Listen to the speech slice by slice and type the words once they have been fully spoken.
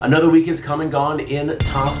Another week has come and gone in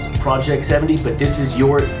Topps Project 70, but this is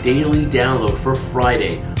your daily download for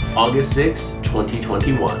Friday, August 6,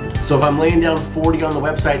 2021. So if I'm laying down 40 on the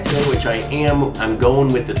website today, which I am, I'm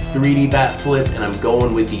going with the 3D bat flip and I'm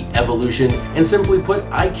going with the Evolution. And simply put,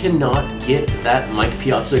 I cannot get that Mike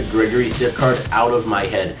Piazza Gregory Siff card out of my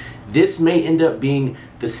head. This may end up being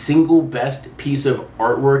the single best piece of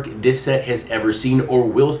artwork this set has ever seen or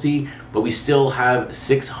will see, but we still have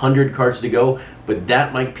 600 cards to go. But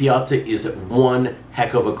that Mike Piazza is one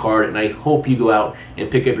heck of a card, and I hope you go out and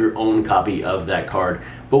pick up your own copy of that card.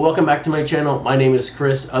 But welcome back to my channel. My name is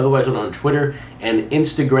Chris, otherwise I'm on Twitter, and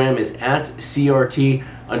Instagram is at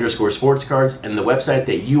CRT_sportscards, and the website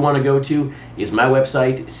that you want to go to is my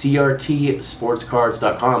website,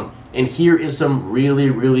 CRTsportscards.com. And here is some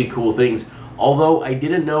really cool things. Although I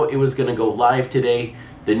didn't know it was going to go live today,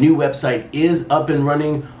 the new website is up and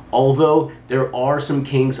running, although there are some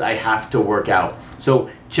kinks I have to work out. So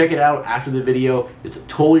check it out after the video. It's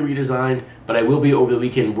totally redesigned, but I will be over the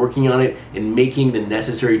weekend working on it and making the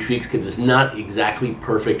necessary tweaks because it's not exactly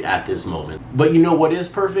perfect at this moment. But you know what is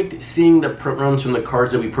perfect? Seeing the print runs from the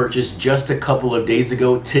cards that we purchased just a couple of days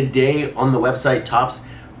ago. Today on the website, Topps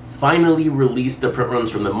finally released the print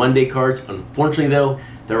runs from the Monday cards. Unfortunately though,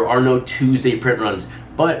 there are no Tuesday print runs.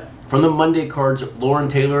 But from the Monday cards, Lauren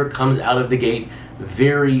Taylor comes out of the gate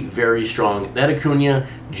very strong. That Acuna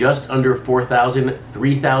just under 4,000,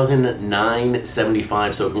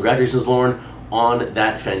 3,975. So congratulations, Lauren, on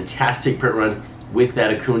that fantastic print run with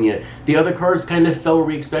that Acuna. The other cards kind of fell where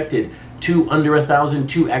we expected. 2 under 1,000,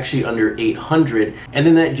 2 actually under 800, and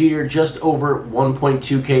then that Jeter just over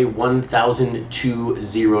 1.2K,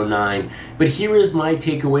 1,209. But here is my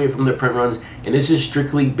takeaway from the print runs, and this is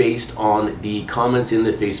strictly based on the comments in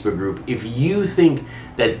the Facebook group. If you think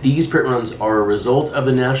that these print runs are a result of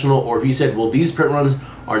the National, or if you said, well, these print runs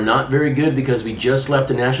are not very good because we just left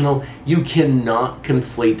the National, you cannot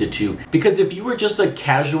conflate the two. Because if you were just a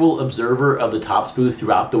casual observer of the Topps booth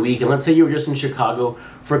throughout the week, and let's say you were just in Chicago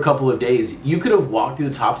for a couple of days, you could have walked through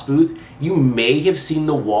the Topps booth, you may have seen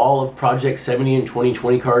the wall of Project 70 and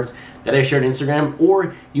 2020 cards that I shared on Instagram,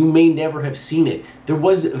 or you may never have seen it. There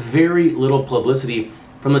was very little publicity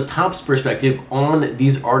from the Topps perspective on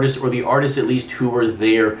these artists, or the artists at least who were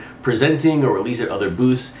there presenting or at least at other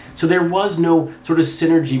booths. So there was no sort of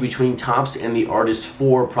synergy between Topps and the artists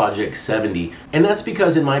for Project 70. And that's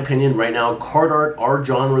because, in my opinion, right now, card art, our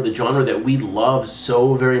genre, the genre that we love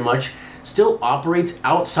so very much, still operates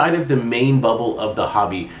outside of the main bubble of the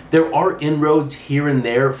hobby. There are inroads here and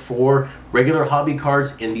there for regular hobby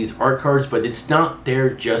cards and these art cards, but it's not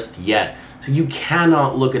there just yet. So you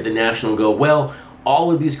cannot look at the National and go, well,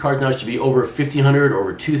 all of these cards now should be over 1,500 or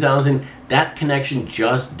over 2,000. That connection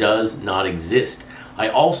just does not exist. I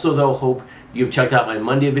also, though, hope you've checked out my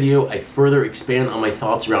Monday video. I further expand on my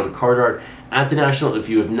thoughts around card art at the National. If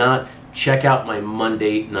you have not, check out my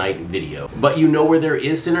Monday night video. But you know where there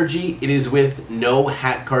is synergy? It is with no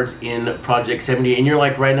hat cards in Project 70. And you're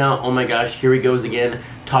like right now, oh my gosh, here he goes again,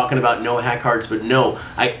 talking about no hat cards. But no,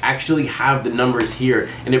 I actually have the numbers here,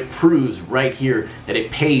 and it proves right here that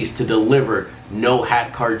it pays to deliver no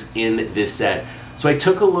hat cards in this set. So I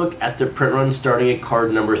took a look at the print run starting at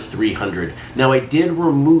card number 300. Now I did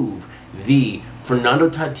remove the Fernando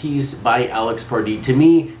Tatis by Alex Pardee. To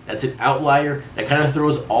me, that's an outlier. That kind of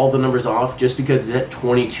throws all the numbers off just because it's at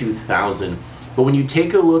 22,000. But when you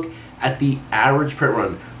take a look at the average print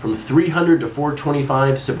run from 300 to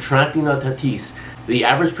 425, subtracting the Tatis, the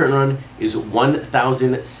average print run is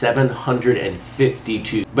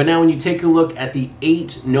 1,752. But now when you take a look at the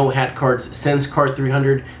 8 no hat cards since card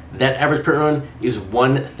 300, that average print run is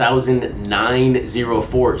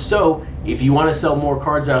 1,904. So if you want to sell more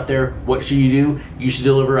cards out there, what should you do? You should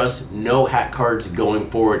deliver us no hat cards going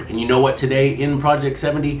forward. And you know what? Today in Project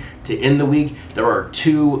 70, to end the week, there are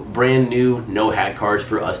 2 brand new no hat cards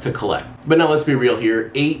for us to collect. But now let's be real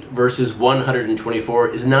here. 8 versus 124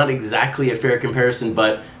 is not exactly a fair comparison,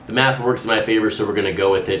 but the math works in my favor, so we're going to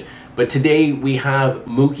go with it. But today we have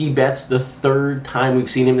Mookie Betts, the 3rd time we've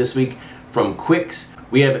seen him this week, from Quicks.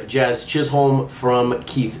 We have Jazz Chisholm from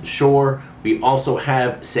Keith Shore. We also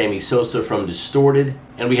have Sammy Sosa from Distorted.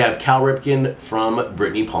 And we have Cal Ripken from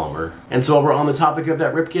Brittany Palmer. And so while we're on the topic of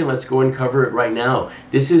that Ripken, let's go and cover it right now.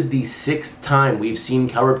 This is the 6th time we've seen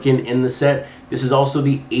Cal Ripken in the set. This is also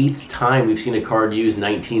the 8th time we've seen a card use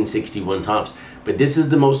 1961 Topps. But this is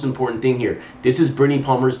the most important thing here. This is Brittany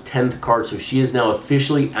Palmer's 10th card, so she is now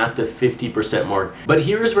officially at the 50% mark. But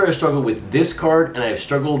here is where I struggle with this card, and I have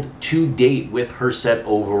struggled to date with her set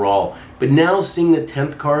overall. But now seeing the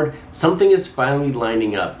 10th card, something is finally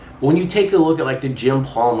lining up. But when you take a look at like the Jim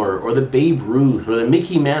Palmer or the Babe Ruth or the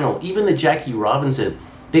Mickey Mantle, even the Jackie Robinson,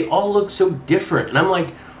 they all look so different. And I'm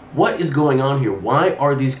like, what is going on here? Why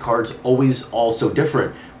are these cards always all so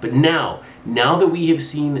different? But now that we have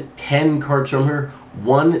seen 10 cards from her,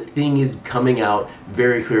 one thing is coming out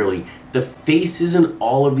very clearly. The faces in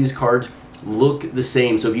all of these cards look the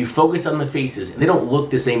same. So if you focus on the faces, and they don't look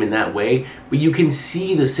the same in that way, but you can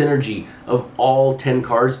see the synergy of all 10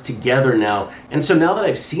 cards together now. And so now that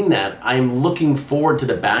I've seen that, I'm looking forward to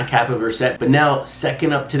the back half of her set. But now,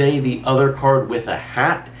 second up today, the other card with a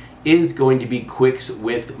hat is going to be Quicks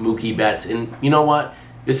with Mookie Betts. And you know what?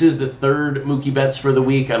 This is the third Mookie Betts for the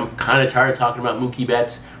week. I'm kind of tired of talking about Mookie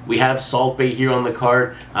Betts. We have Salt Bae here on the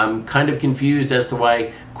card. I'm kind of confused as to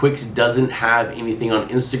why Quicks doesn't have anything on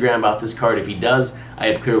Instagram about this card. If he does, I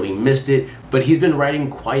have clearly missed it. But he's been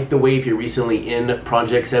riding quite the wave here recently in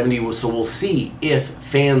Project 70, so we'll see if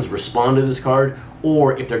fans respond to this card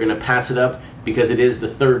or if they're going to pass it up, because it is the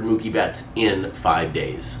third Mookie Betts in 5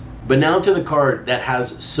 days. But now to the card that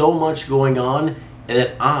has so much going on, and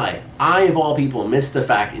that I of all people missed the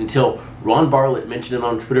fact until Ron Bartlett mentioned it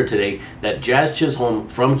on Twitter today, that Jazz Chisholm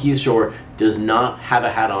from Keith Shore does not have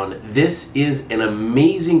a hat on. This is an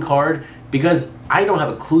amazing card because I don't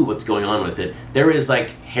have a clue what's going on with it. There is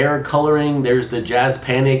like hair coloring, there's the Jazz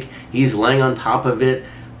Panic, he's laying on top of it.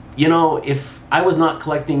 You know, if I was not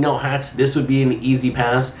collecting no hats, this would be an easy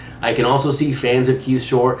pass. I can also see fans of Keith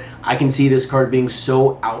Shore. I can see this card being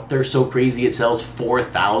so out there, so crazy, it sells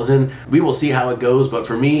 4,000. We will see how it goes, but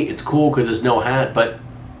for me, it's cool because there's no hat, but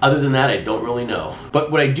other than that, I don't really know.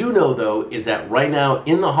 But what I do know, though, is that right now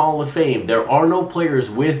in the Hall of Fame, there are no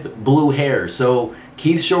players with blue hair, so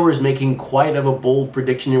Keith Shore is making quite of a bold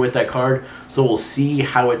prediction here with that card, so we'll see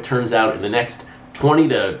how it turns out in the next 20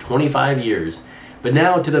 to 25 years. But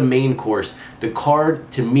now to the main course, the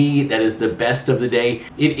card to me that is the best of the day,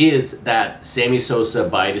 it is that Sammy Sosa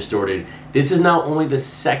by Distorted. This is now only the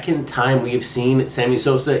second time we have seen Sammy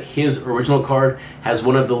Sosa. His original card has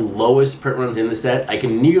one of the lowest print runs in the set. I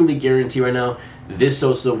can nearly guarantee right now this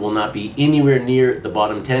Sosa will not be anywhere near the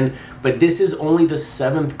bottom 10, but this is only the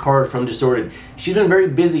 7th card from Distorted. She's been very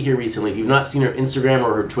busy here recently. If you've not seen her Instagram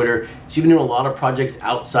or her Twitter, she's been doing a lot of projects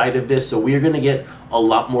outside of this, so we are going to get a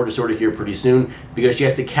lot more Distorted here pretty soon because she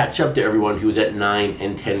has to catch up to everyone who's at 9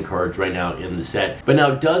 and 10 cards right now in the set. But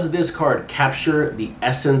now, does this card capture the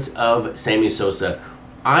essence of Sammy Sosa?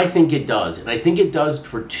 I think it does, and I think it does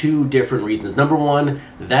for two different reasons. Number one,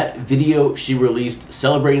 that video she released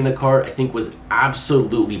celebrating the card I think was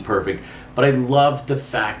absolutely perfect, but I love the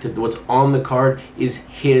fact that what's on the card is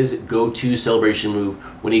his go-to celebration move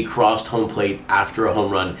when he crossed home plate after a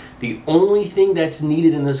home run. The only thing that's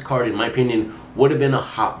needed in this card, in my opinion, would have been a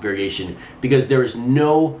hop variation, because there is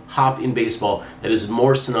no hop in baseball that is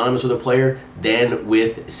more synonymous with a player than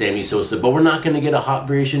with Sammy Sosa. But we're not going to get a hop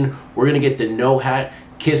variation. We're going to get the no hat,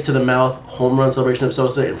 kiss to the mouth, home run celebration of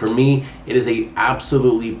Sosa, and for me, it is a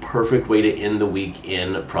absolutely perfect way to end the week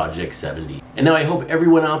in Project 70. And now I hope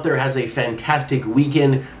everyone out there has a fantastic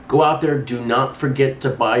weekend. Go out there, do not forget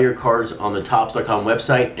to buy your cards on the Topps.com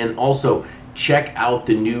website, and also check out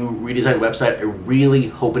the new redesigned website. I really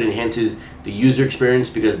hope it enhances the user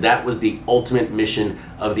experience, because that was the ultimate mission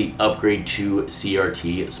of the upgrade to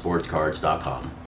CRTSportscards.com.